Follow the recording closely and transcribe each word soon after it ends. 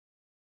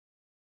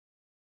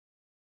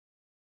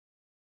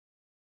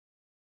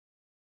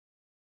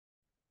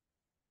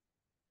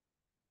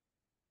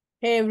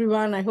Hey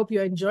everyone, I hope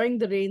you're enjoying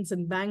the rains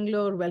in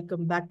Bangalore.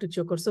 Welcome back to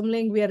Choe Khor Sum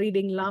Ling. We are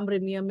reading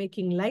LAMRIM Year,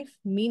 Making Life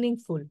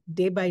Meaningful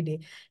Day by Day.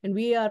 And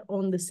we are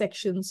on the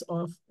sections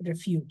of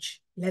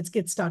refuge. Let's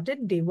get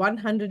started. Day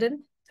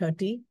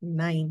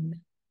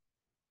 139.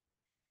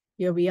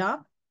 Here we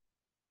are.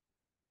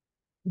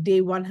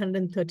 Day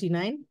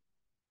 139.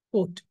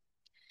 Quote,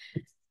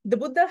 "The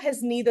Buddha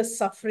has neither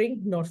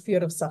suffering nor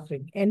fear of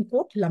suffering." End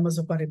quote, LAMA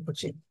ZOPA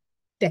RINPOCHE.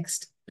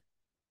 Text.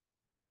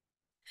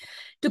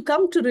 To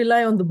come to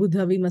rely on the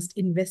Buddha, we must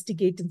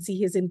investigate and see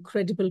his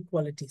incredible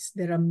qualities.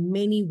 There are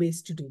many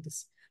ways to do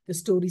this. The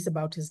stories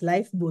about his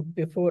life, both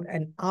before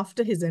and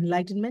after his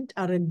enlightenment,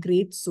 are a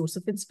great source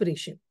of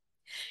inspiration.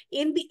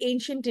 In the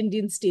ancient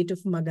Indian state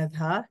of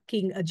Magadha,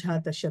 King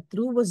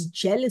Ajatashatru was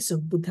jealous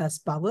of Buddha's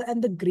power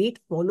and the great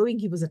following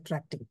he was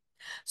attracting.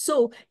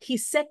 So he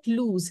set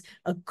loose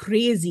a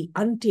crazy,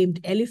 untamed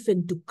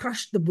elephant to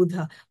crush the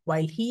Buddha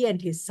while he and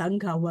his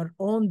Sangha were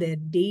on their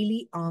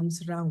daily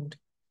alms round.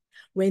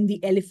 When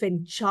the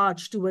elephant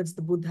charged towards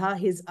the Buddha,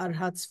 his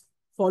Arhat's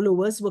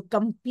followers were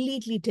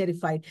completely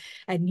terrified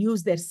and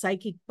used their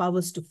psychic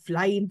powers to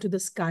fly into the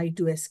sky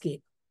to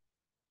escape.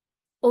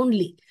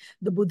 Only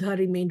the Buddha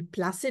remained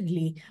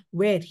placidly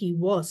where he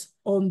was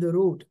on the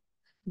road.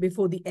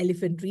 Before the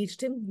elephant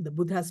reached him, the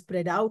Buddha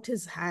spread out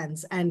his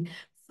hands and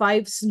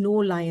 5 snow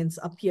lions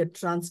appeared,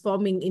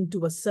 transforming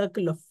into a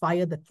circle of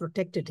fire that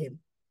protected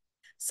him.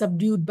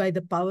 Subdued by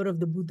the power of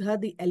the Buddha,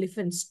 the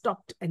elephant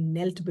stopped and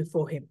knelt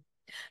before him.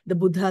 The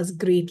Buddha's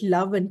great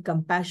love and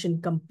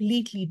compassion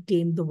completely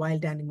tamed the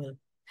wild animal.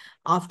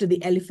 After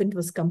the elephant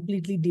was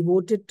completely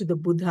devoted to the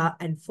Buddha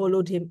and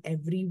followed him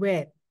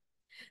everywhere.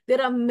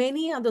 There are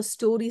many other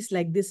stories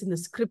like this in the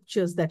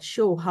scriptures that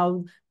show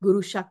how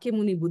Guru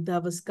Shakyamuni Buddha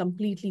was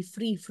completely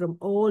free from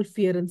all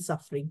fear and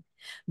suffering.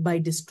 By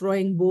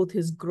destroying both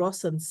his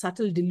gross and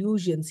subtle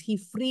delusions, he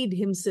freed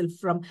himself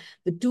from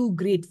the 2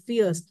 great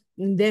fears,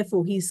 and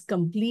therefore he is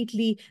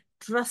completely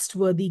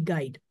trustworthy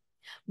guide.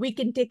 We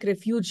can take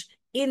refuge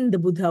in the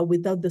Buddha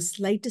without the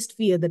slightest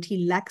fear that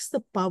he lacks the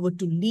power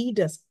to lead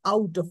us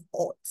out of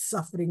all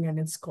suffering and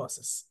its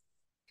causes.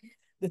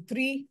 The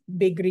 3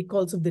 big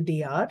recalls of the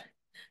day are: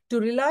 to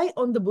rely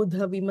on the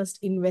Buddha, we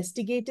must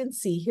investigate and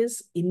see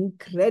his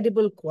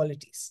incredible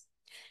qualities.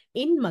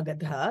 In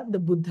Magadha, the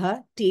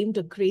Buddha tamed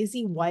a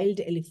crazy wild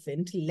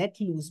elephant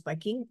let loose by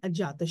King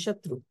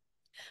Ajatashatru.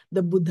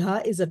 The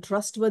Buddha is a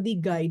trustworthy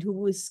guide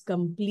who is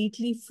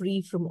completely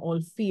free from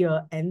all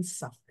fear and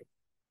suffering.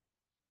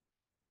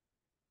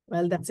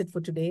 Well, that's it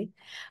for today.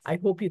 I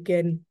hope you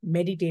can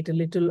meditate a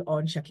little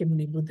on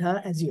Shakyamuni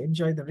Buddha as you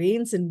enjoy the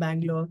rains in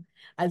Bangalore.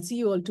 I'll see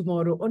you all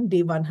tomorrow on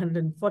day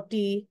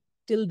 140.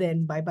 Till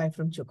then, bye-bye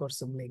from Choe Khor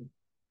Sum Ling.